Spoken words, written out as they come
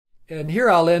And here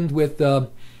I'll end with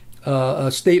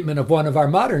a statement of one of our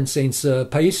modern saints,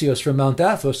 Paisios from Mount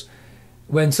Athos,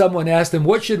 when someone asked him,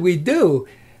 what should we do?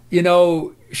 You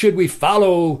know, should we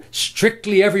follow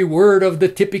strictly every word of the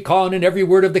Typicon and every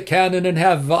word of the canon and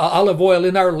have olive oil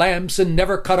in our lamps and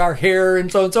never cut our hair and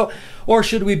so and so? Or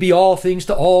should we be all things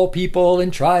to all people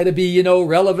and try to be, you know,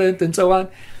 relevant and so on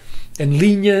and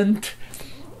lenient?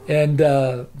 And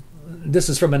this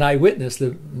is from an eyewitness.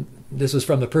 This was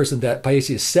from the person that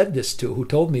Paisios said this to, who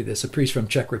told me this, a priest from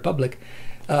Czech Republic.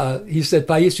 He said,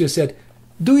 Paisios said,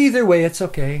 do either way, it's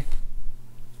okay.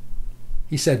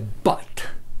 He said, but.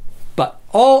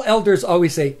 All elders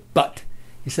always say, but.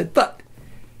 He said, but.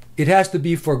 It has to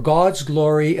be for God's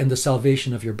glory and the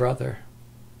salvation of your brother.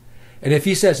 And if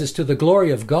he says it's to the glory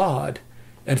of God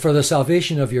and for the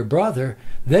salvation of your brother,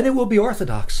 then it will be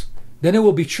orthodox. Then it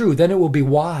will be true. Then it will be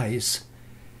wise.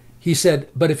 He said,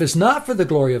 but if it's not for the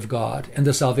glory of God and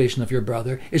the salvation of your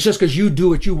brother, it's just because you do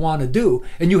what you want to do,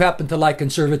 and you happen to like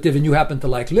conservative and you happen to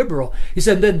like liberal. He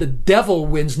said, then the devil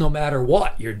wins no matter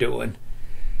what you're doing.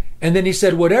 And then he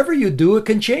said, whatever you do, it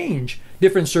can change.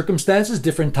 Different circumstances,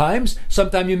 different times.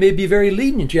 Sometimes you may be very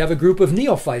lenient. You have a group of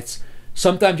neophytes.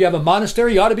 Sometimes you have a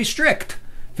monastery, you ought to be strict.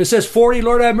 If it says 40,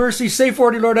 Lord have mercy, say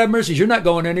 40, Lord have mercy. You're not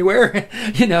going anywhere,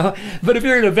 you know. But if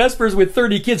you're in a Vespers with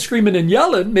 30 kids screaming and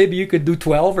yelling, maybe you could do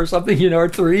 12 or something, you know, or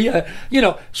 3. You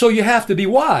know, so you have to be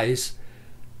wise.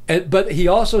 But he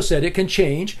also said it can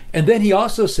change. And then he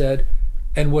also said,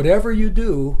 and whatever you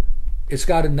do, it's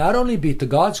got to not only be to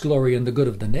God's glory and the good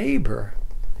of the neighbor,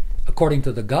 according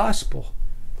to the gospel.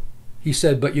 He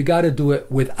said, but you got to do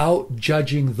it without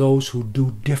judging those who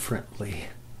do differently.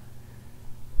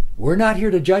 We're not here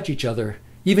to judge each other.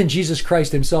 Even Jesus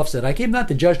Christ himself said, I came not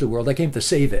to judge the world, I came to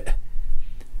save it.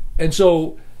 And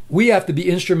so we have to be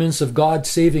instruments of God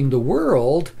saving the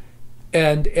world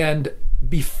and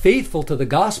be faithful to the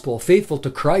gospel, faithful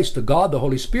to Christ, to God, the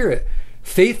Holy Spirit,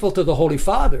 faithful to the Holy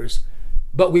Fathers.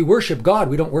 But we worship God,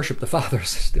 we don't worship the Fathers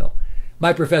still.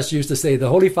 My professor used to say the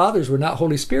Holy Fathers were not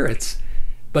Holy Spirits,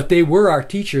 but they were our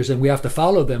teachers, and we have to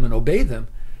follow them and obey them.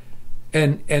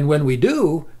 And when we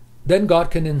do, then God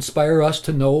can inspire us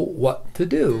to know what to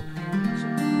do.